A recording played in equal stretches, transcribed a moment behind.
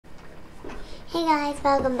Hey guys,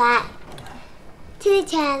 welcome back to the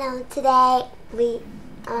channel. Today we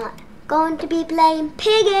are going to be playing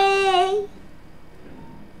Piggy.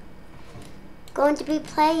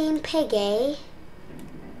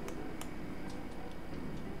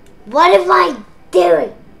 What am I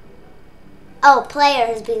doing? Oh, player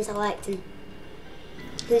has been selected.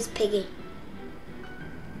 Who's Piggy?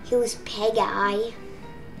 Who's Piggy?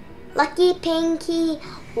 Lucky Pinky.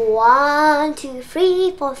 1, 2,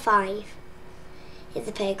 3, 4, 5. It's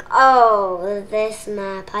a pig. Oh, this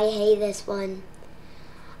map. I hate this one.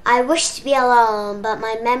 I wish to be alone, but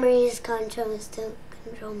my memories control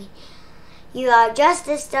me. You are just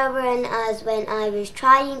as stubborn as when I was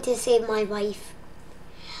trying to save my wife.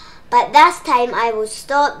 But this time I will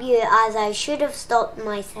stop you as I should have stopped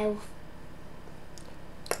myself.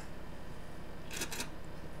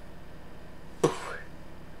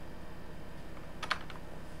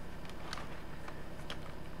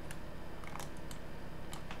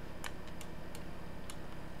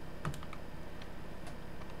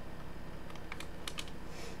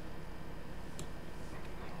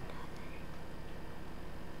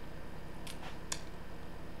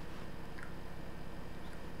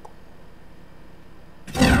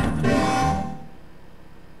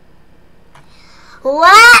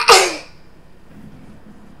 What?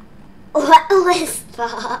 What was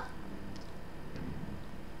that?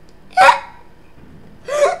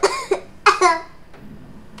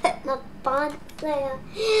 Put my pants there.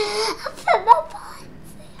 Put my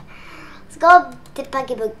pants there. Let's go to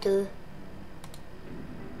Piggy Book 2.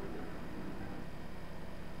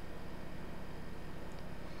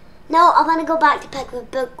 No, I want to go back to Piggy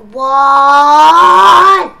Book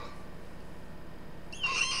 1.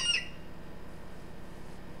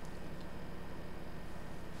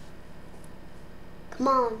 Come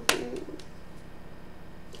on.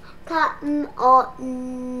 Come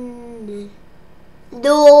on.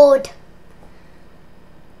 Load.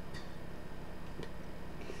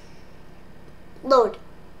 Load.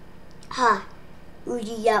 Ha.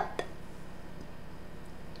 Yup.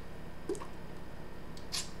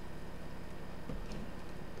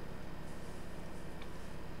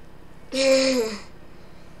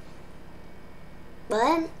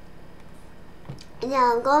 What?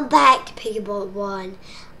 Now I'm going back to Piggy Book 1.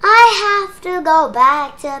 I have to go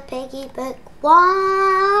back to Piggy Book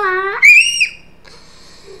 1.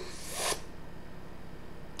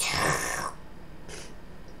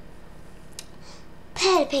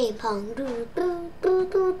 Play the ping pong, do do do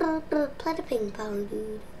do do do. Play the ping pong,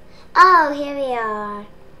 do. Oh, here we are.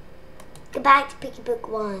 Go back to Piggy Book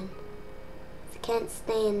 1. I can't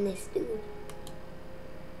stand this dude.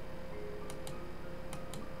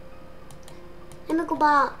 Let me go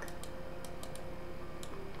back.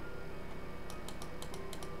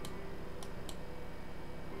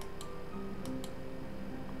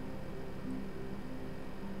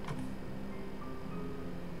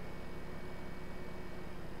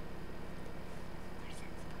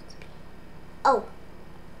 Oh,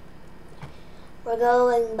 we're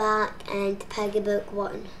going back into Piggy Book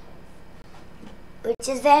 1, which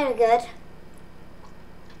is very good.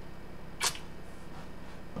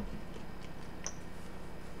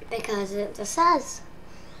 Because it just says.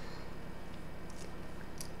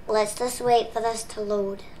 Let's just wait for this to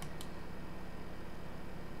load.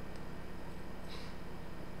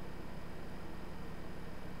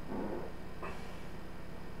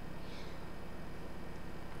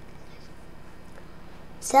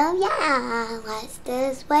 So yeah, let's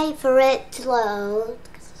just wait for it to load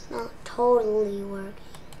because it's not totally working.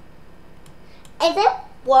 Is it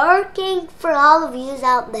working for all of you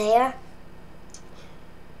out there?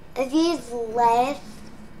 If you've lived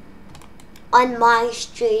on my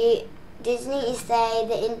street, Disney say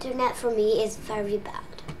the internet for me is very bad.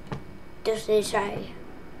 Just to try.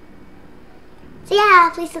 So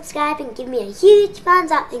yeah, please subscribe and give me a huge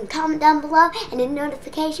thumbs up and comment down below and a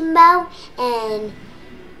notification bell and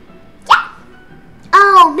yeah.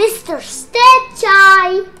 Oh, Mr. Stitch,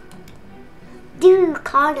 do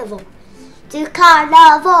carnival. Do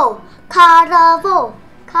carnival. Carnival.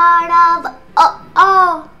 Carnival. Oh,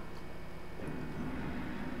 oh.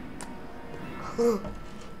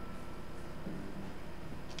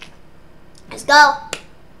 Let's go.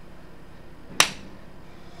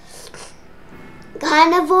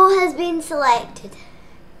 Carnival has been selected.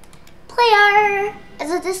 Player. Is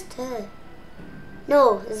it just two?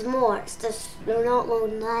 No, there's more. It's just they're not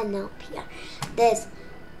loading nine up here. There's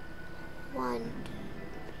 1, 2,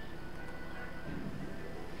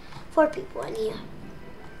 4 people in here.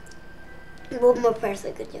 One more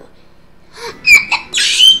person could do.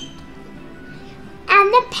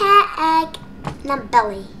 And the pet egg and a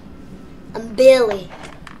belly. I'm Billy.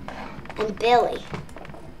 I'm Billy.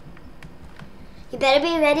 You better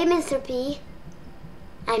be ready, Mr. P.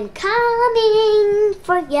 I'm coming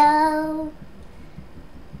for you.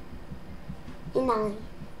 You know.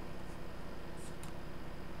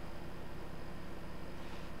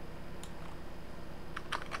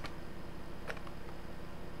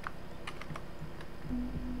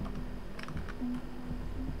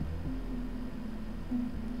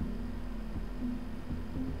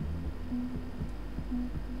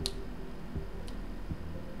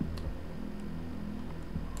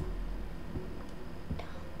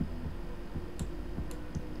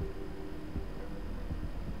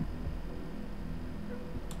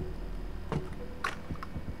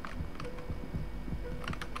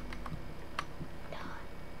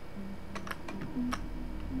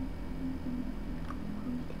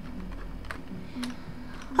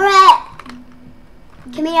 Alright,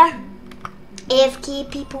 come here, AFK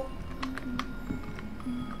people.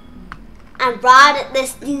 I'm right at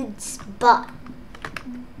this dude's butt.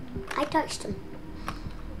 I touched him.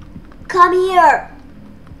 Come here.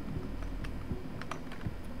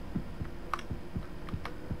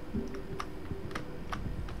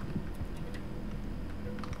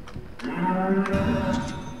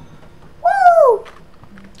 Woo!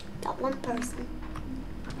 Got one person.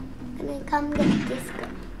 I'm gonna come get this girl.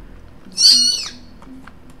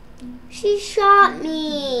 She shot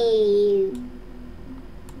me.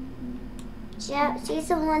 She's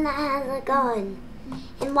the one that has a gun.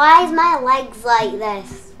 And why is my legs like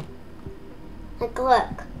this? Like,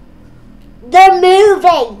 look. They're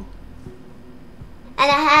moving.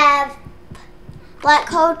 And I have black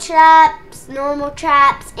hole traps, normal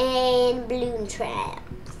traps, and balloon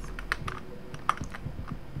traps.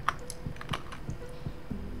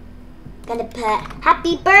 Gonna put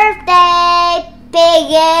happy birthday,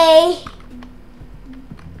 Piggy.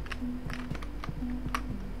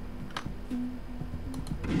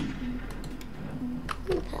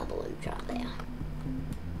 Put a balloon trap there.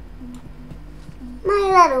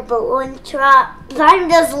 My little balloon trap. I'm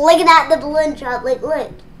just looking at the balloon trap. Like,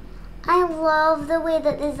 look. I love the way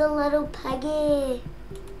that there's a little piggy.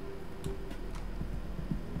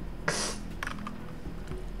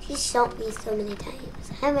 She shot me so many times.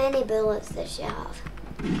 How many bullets does she have?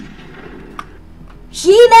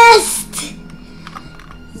 She missed!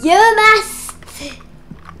 You missed!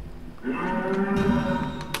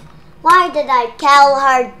 Why did I kill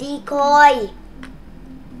her decoy?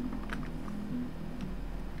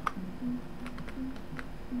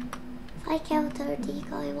 If I killed her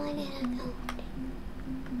decoy, why did I kill her?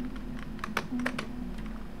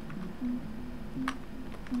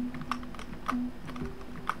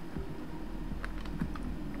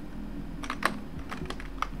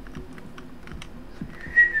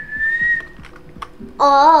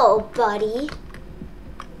 Oh, buddy.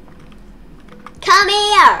 Come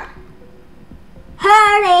here.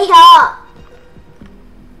 Hurry up.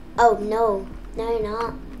 Oh, no. No, you're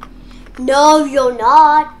not. No, you're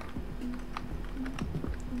not.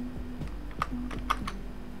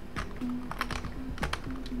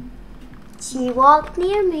 She walked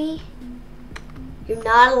near me. You're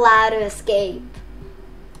not allowed to escape.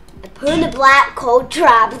 I put a black cold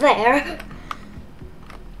trap there.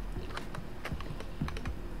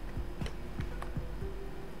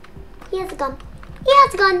 He has a gun. He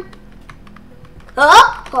has a gun.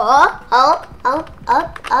 Up, up, up, up,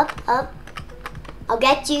 up, up, up. I'll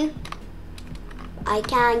get you. I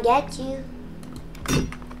can get you.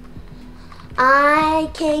 I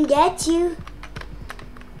can get you.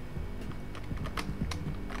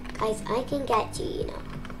 Guys, I can get you, you know.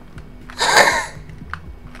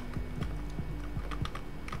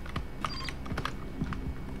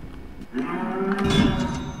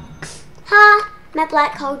 Ha! My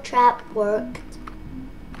black hole trap worked.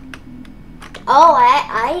 Oh,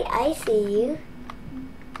 I see you.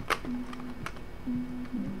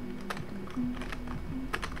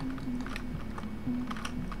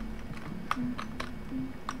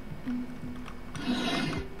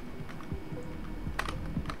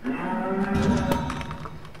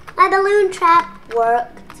 My balloon trap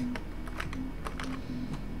worked.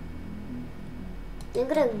 I'm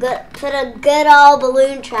gonna put a good old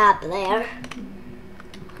balloon trap there.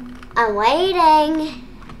 I'm waiting.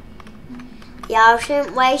 Y'all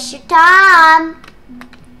shouldn't waste your time.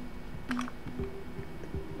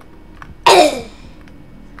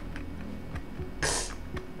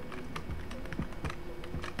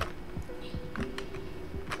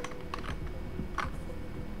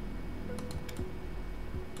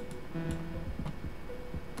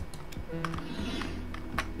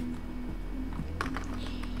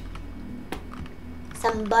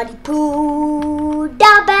 Somebody poo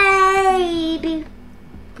the baby.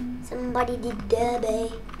 Somebody did the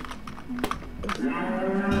baby.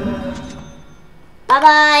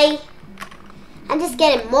 Bye-bye. I'm just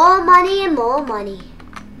getting more money and more money.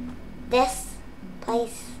 This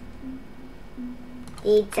place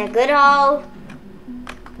needs a good old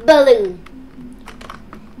balloon.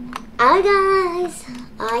 Hi guys,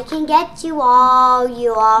 I can get you all.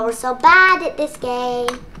 You all were so bad at this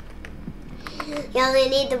game. You only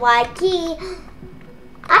need the white key.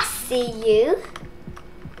 I see you.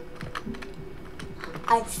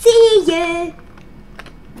 I see you.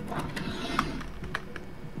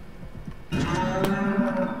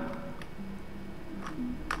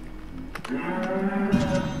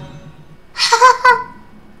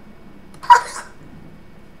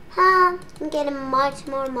 I'm getting much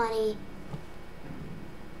more money.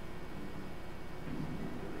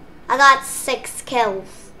 I got 6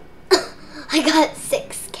 kills. I got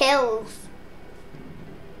 6 kills.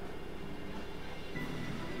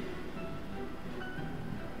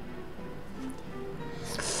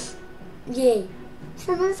 Yay.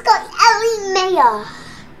 Someone's got Leah.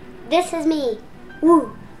 This is me.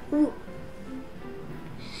 Woo, woo.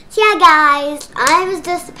 So yeah guys, I was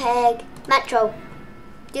just a pig. Metro.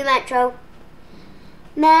 Do Metro.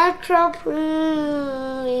 Metro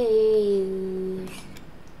please.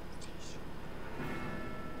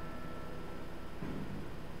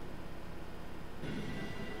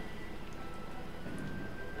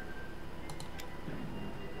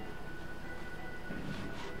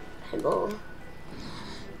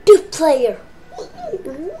 Do player.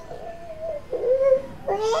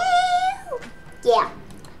 Yeah.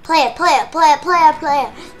 Player.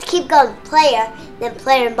 Keep going. Player, then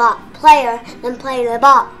player and bot. Player, then player and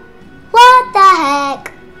bot. What the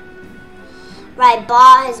heck? Right,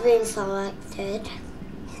 bot has been selected.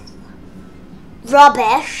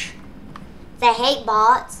 Rubbish. They hate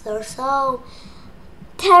bots. They're so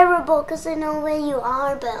terrible because they know where you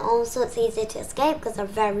are, but also it's easy to escape because they're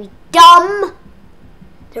very dumb.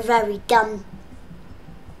 They're very dumb.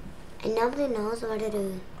 And nobody knows what to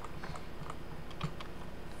do.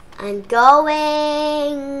 I'm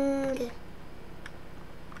going.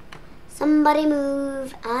 Somebody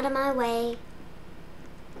move out of my way.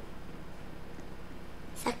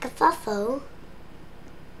 Sakafuffo.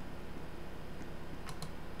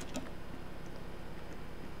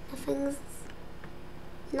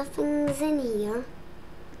 Nothing's in here.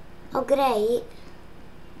 Oh great.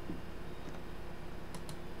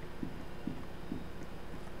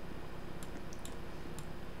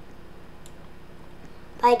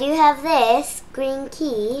 But I do have this green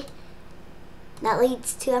key that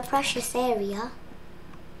leads to a precious area.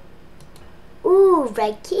 Ooh,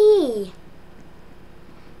 red key.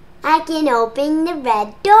 I can open the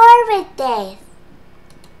red door with this.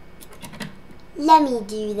 Let me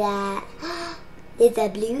do that. It's a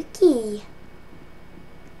blue key.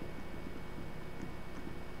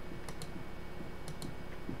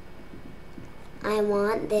 I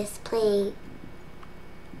want this plank.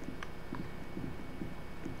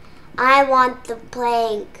 I want the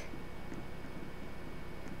plank.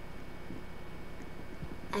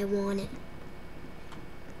 I want it.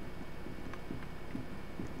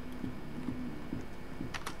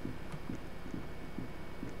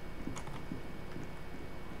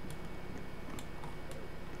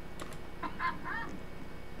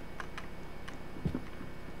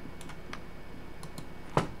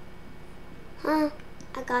 Huh?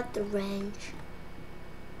 I got the wrench.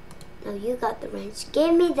 No, you got the wrench.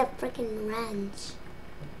 Give me the freaking wrench.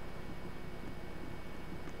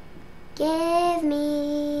 Give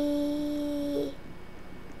me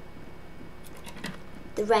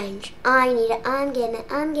the wrench. I need it. I'm getting it.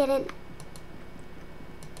 I'm getting it.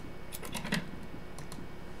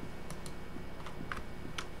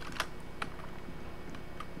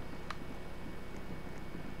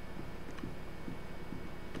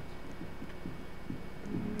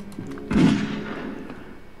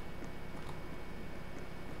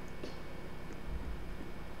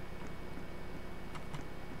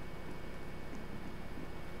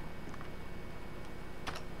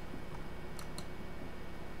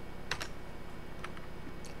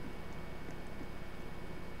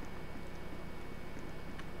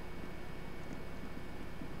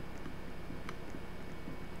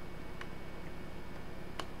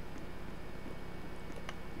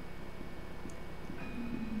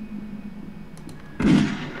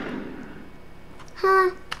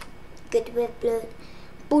 Huh? Good with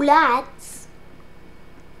bullets.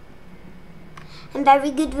 I'm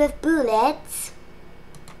very good with bullets.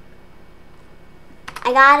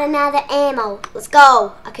 I got another ammo. Let's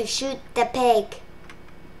go. I can shoot the pig.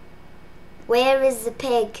 Where is the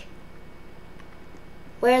pig?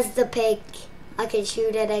 Where's the pig? I can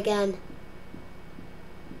shoot it again.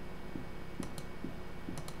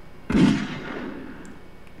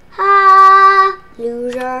 Ha!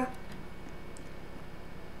 Loser.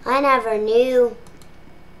 I never knew.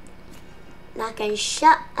 I can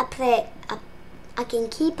shut a pig. I can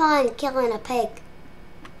keep on killing a pig.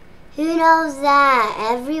 Who knows that?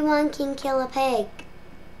 Everyone can kill a pig.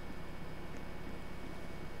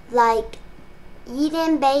 Like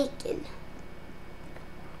eating bacon.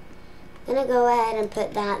 I'm gonna go ahead and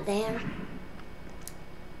put that there.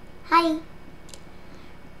 Hi.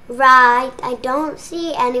 Right, I don't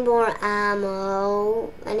see any more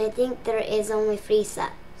ammo, and I think there is only 3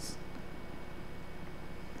 sets.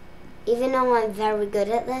 Even though I'm very good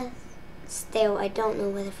at this, still I don't know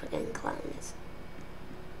where the freaking clown is.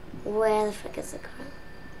 Where the frick is the clown?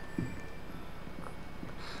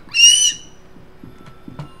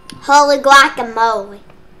 Holy guacamole.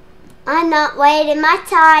 I'm not waiting my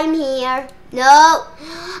time here. No.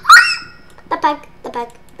 The pug, the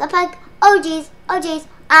pug, the pug. Oh jeez, oh jeez.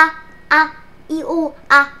 Ah, ah, ee, ooh,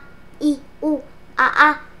 ah, ee, ooh, ah,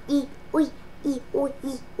 ah, ee, ooh, ee, ooh,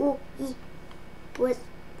 ee, ooh, ee. Where's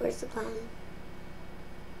the clown?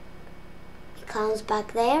 The clown's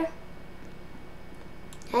back there.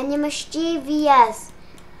 And you're mischievous.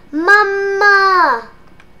 Mama!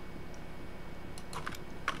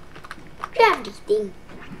 Grab this thing.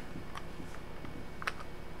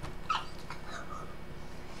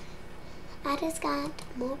 I just got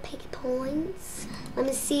more pig points. Let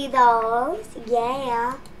me see those.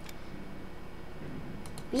 Yeah.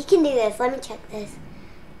 We can do this. Let me check this.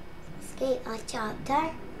 Escape on chapter.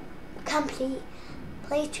 Complete.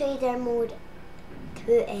 Play trader mode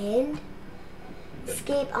to end.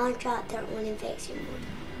 Escape on chapter on infection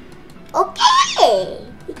mode. Okay.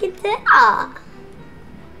 You can do that.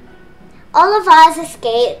 All of us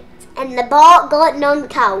escaped and the bot got none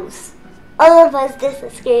cows. All of us just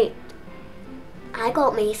escaped. I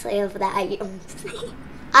got mostly of the items.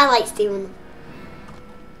 I like stealing them.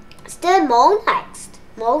 Let's do Mole next.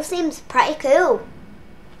 Mole seems pretty cool.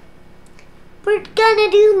 We're gonna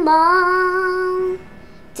do Mole.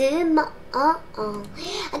 Do Mole.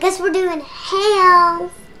 I guess we're doing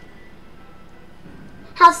house.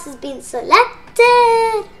 House has been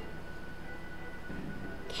selected.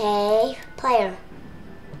 Okay, player.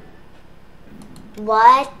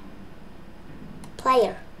 What?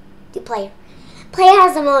 Player. Do player. Player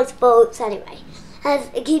has the most votes anyway.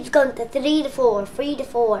 It keeps going to 3 to 4, 3 to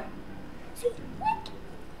 4. See,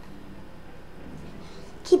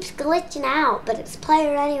 keeps glitching out, but it's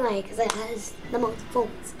player anyway because it has the most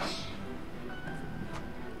votes.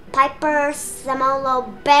 Piper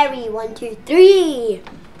Samolo Berry 1, 2, 3.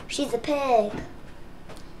 She's a pig.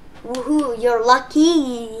 Woohoo! You're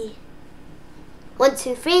lucky. 1,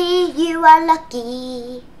 2, 3. You are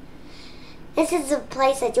lucky. This is the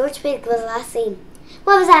place that George Pig was last seen.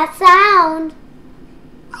 What was that sound?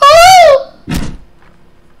 Oh!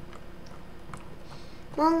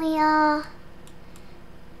 Come on, Leah.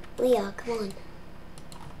 Leah, come on.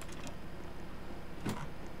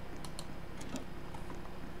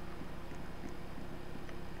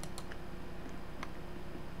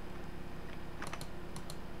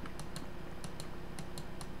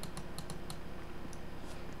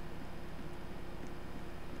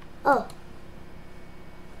 Oh.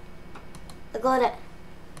 I got it.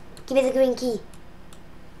 Give me the green key.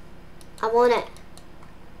 I want it.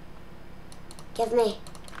 Give me.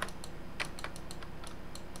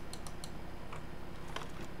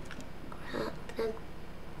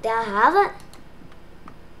 Do I have it?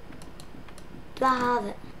 Do I have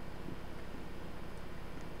it?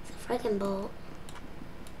 It's a freaking bot.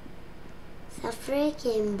 It's a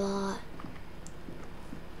freaking bot.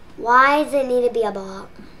 Why does it need to be a bot?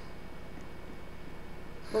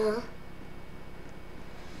 Huh?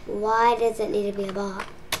 Why does it need to be a bot?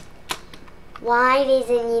 Why does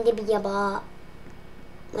it need to be a bot?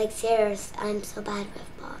 Like, serious, I'm so bad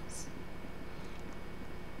with bots.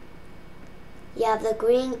 You have the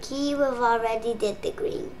green key. We've already did the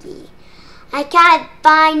green key. I can't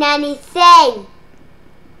find anything.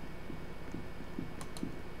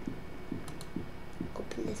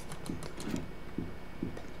 Open this door.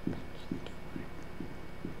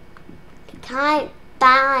 I can't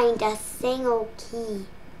find a single key.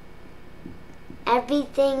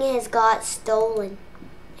 Everything has got stolen.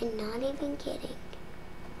 I'm not even kidding.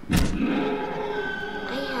 I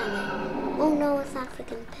have it. Oh no, it's that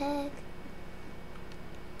freaking pig.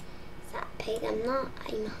 It's that pig. I'm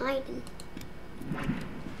hiding.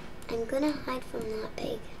 I'm gonna hide from that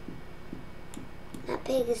pig. That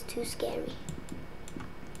pig is too scary.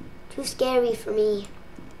 Too scary for me.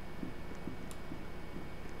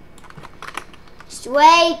 It's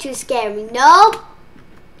way too scary. Nope.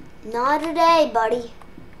 Not today, buddy.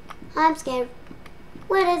 I'm scared.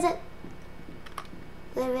 What is it?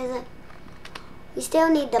 Where is it? We still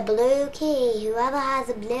need the blue key. Whoever has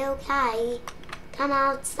a blue key, come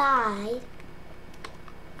outside.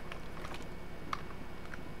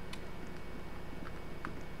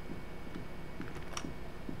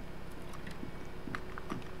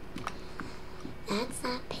 That's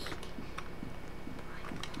that pig. I'm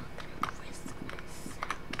not gonna risk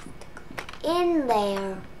myself to go in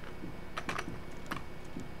there.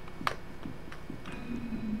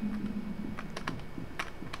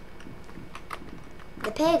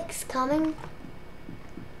 The pig's coming.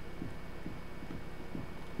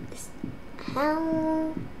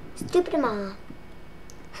 How stupid am I?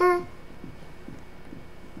 Huh?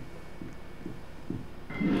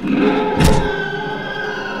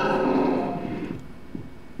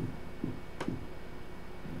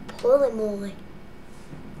 Holy moly.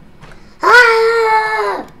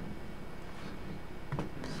 Ah!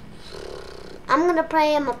 I'm gonna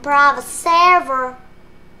play in my private server.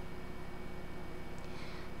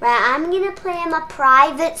 Right, I'm gonna play in my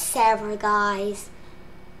private server, guys.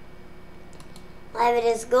 Let me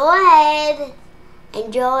just go ahead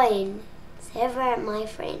and join server my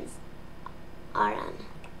friends are on.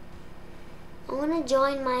 I wanna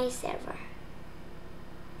join my server.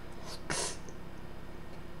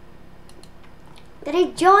 I'm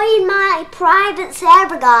gonna join my private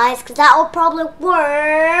server, guys, because that will probably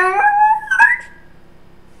work.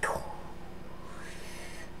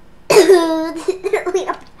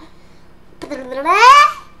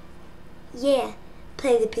 Yeah,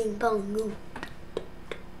 play the ping pong. Ooh.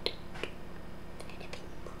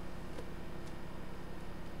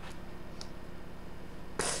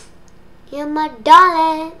 You're my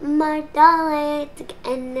darling, and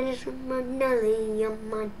then it's my darling, you're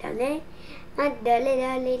my darling, my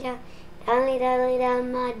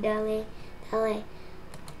darling, my darling.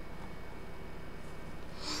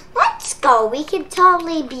 Let's go. We could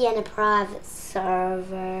totally be in a private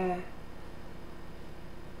server.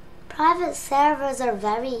 Private servers are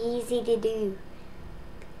very easy to do.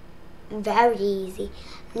 Very easy.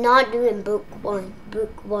 Not doing book one.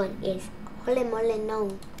 Book one is holy moly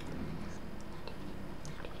no.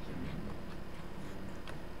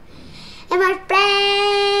 And my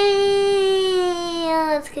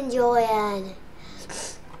friends can join.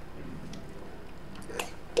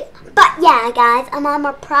 But yeah, guys, I'm on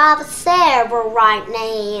my private server right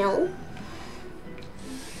now.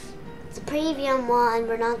 It's a premium one.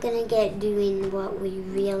 We're not gonna get doing what we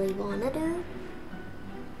really wanna do.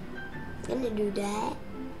 Gonna do that,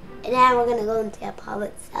 and now we're gonna go into a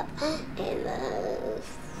public server. And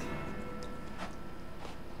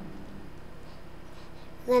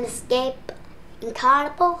we're gonna escape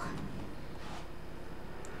Incredible,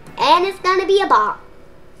 and it's gonna be a bot,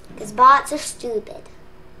 because bots are stupid.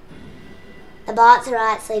 The bots are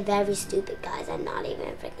actually very stupid, guys. I'm not even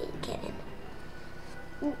freaking kidding.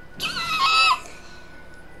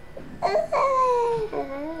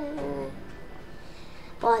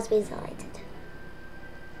 Boss being selected.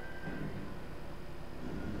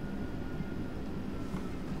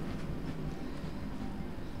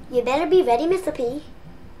 You better be ready, Mr. P.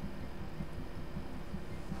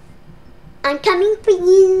 I'm coming for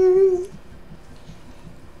you.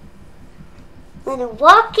 We're gonna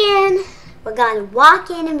walk in. We're gonna walk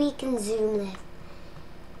in and we can zoom this.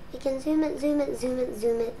 We can zoom it, zoom it, zoom it,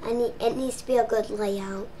 zoom it. It needs to be a good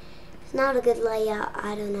layout. If it's not a good layout,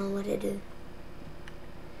 I don't know what to do.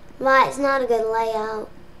 Right, it's not a good layout.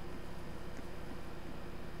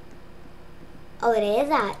 Oh, it is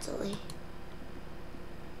actually.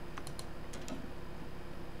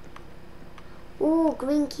 Ooh,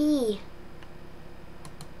 green key.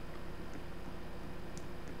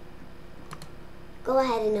 Go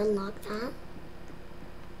ahead and unlock that.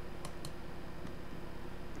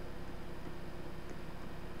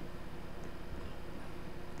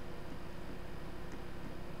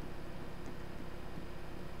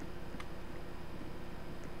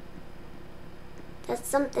 That's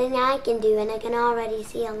something I can do, and I can already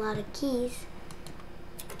see a lot of keys.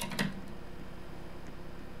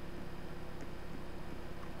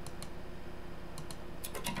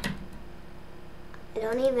 I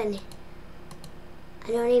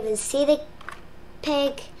don't even see the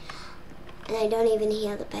pig, and I don't even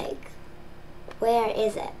hear the pig. Where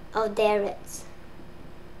is it? Oh, there it is.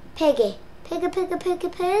 Piggy. Piggy, piggy, piggy,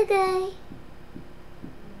 piggy.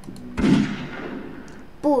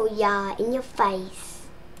 Booyah, in your face.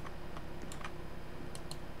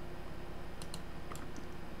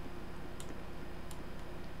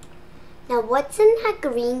 Now what's in that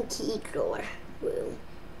green key drawer room?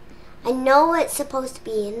 I know it's supposed to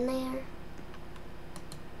be in there.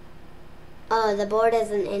 Oh, the board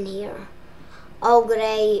isn't in here. Oh,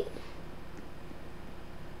 great.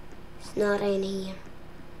 It's not in here.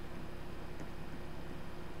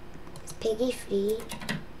 Is Piggy free?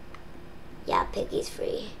 Yeah, Piggy's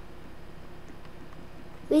free.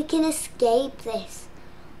 We can escape this.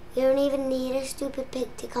 We don't even need a stupid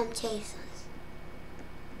pig to come chase us.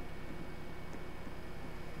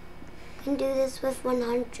 We can do this with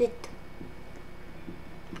 100.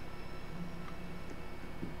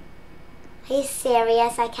 Are you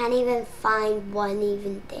serious? I can't even find one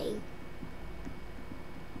even thing.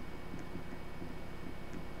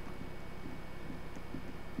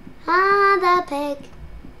 Ah, the pig.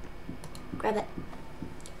 Grab it.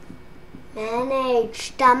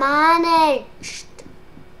 Managed. Managed.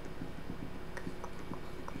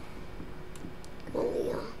 Come on,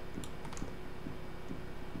 Leah.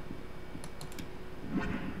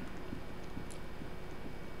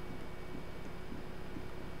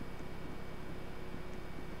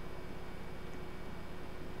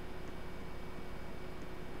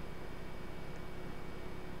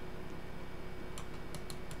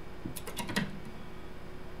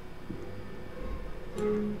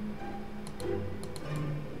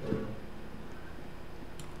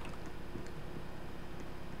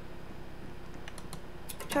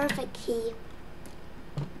 Perfect key.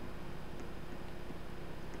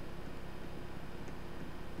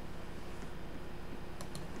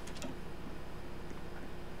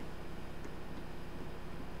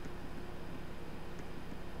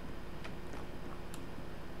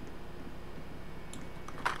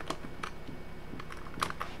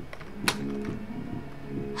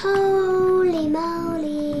 Holy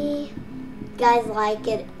moly. You guys like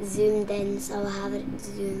it zoomed in, so I'll have it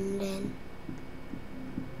zoomed in.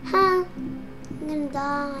 Huh? I'm gonna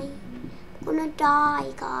die. I'm gonna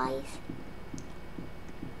die, guys.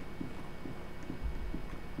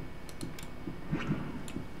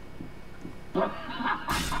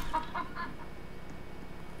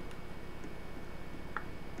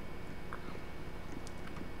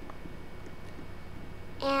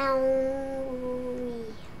 Ow.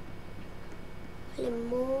 Holy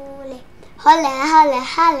moly.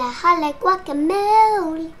 Holy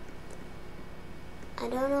guacamole. I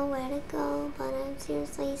don't know where to go, but I'm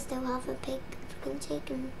seriously still have a pig freaking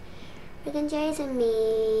chasing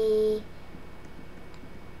me.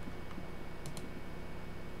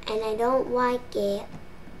 And I don't like it.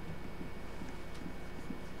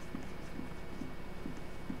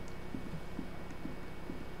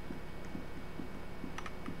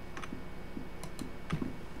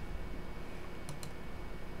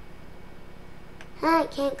 I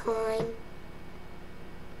can't climb.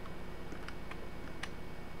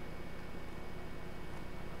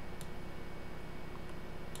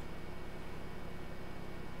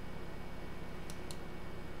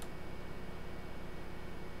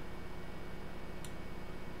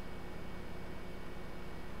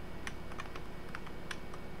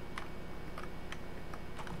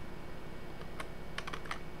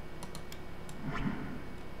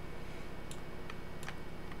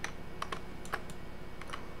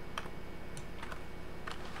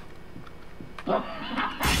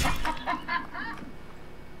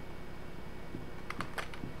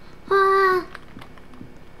 Ah!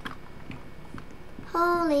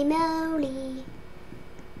 Holy moly.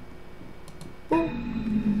 Ooh.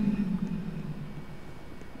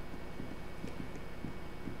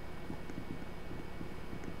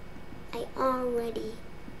 I already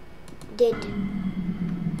did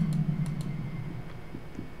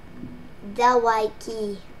the white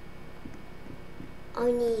key.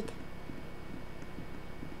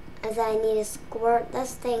 I need to squirt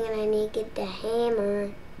this thing, and I need to get the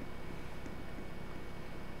hammer.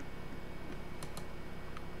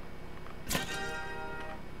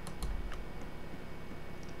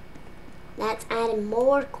 That's adding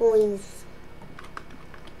more coins.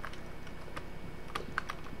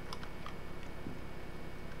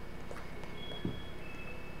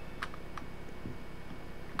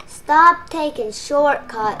 Stop taking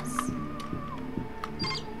shortcuts,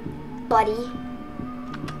 buddy.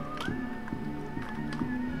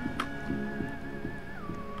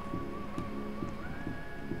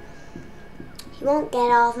 He won't get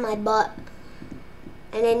off my butt.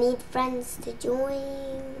 And I need friends to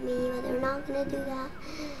join me, but they're not gonna do that.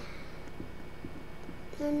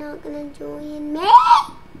 They're not gonna join me.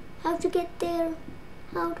 How'd you get there?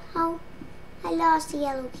 How? I lost the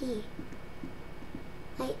yellow key.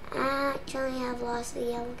 I actually have lost the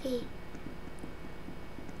yellow key.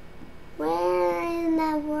 Where in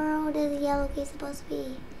the world is the cookie supposed to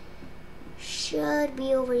be? Should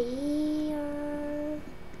be over here.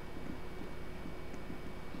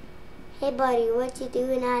 Hey buddy, what you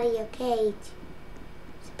doing out of your cage?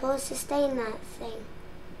 Supposed to stay in that thing.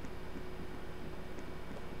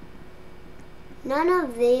 None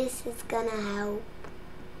of this is gonna help.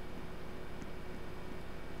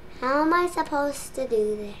 How am I supposed to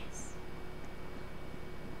do this?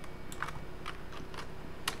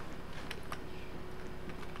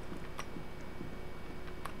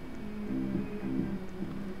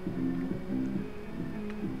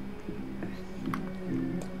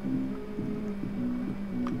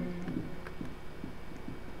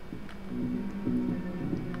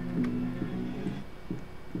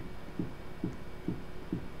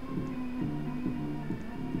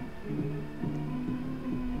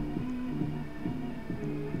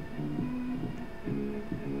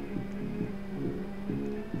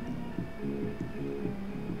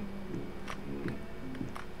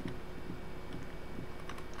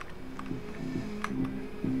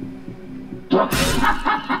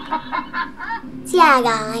 So yeah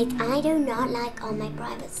guys, I do not like on my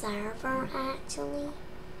private server actually.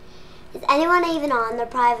 Is anyone even on their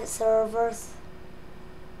private servers?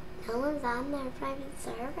 No one's on their private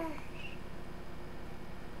server.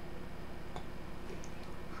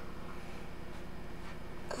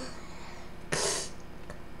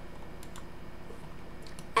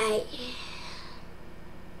 Alright.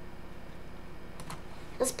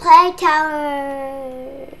 Let's play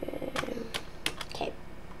tower. Okay.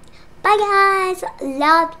 Bye guys.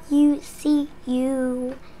 Love you. See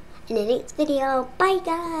you in the next video. Bye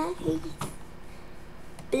guys.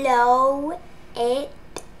 Blow it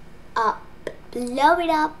up. Blow it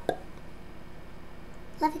up.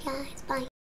 Love you guys. Bye.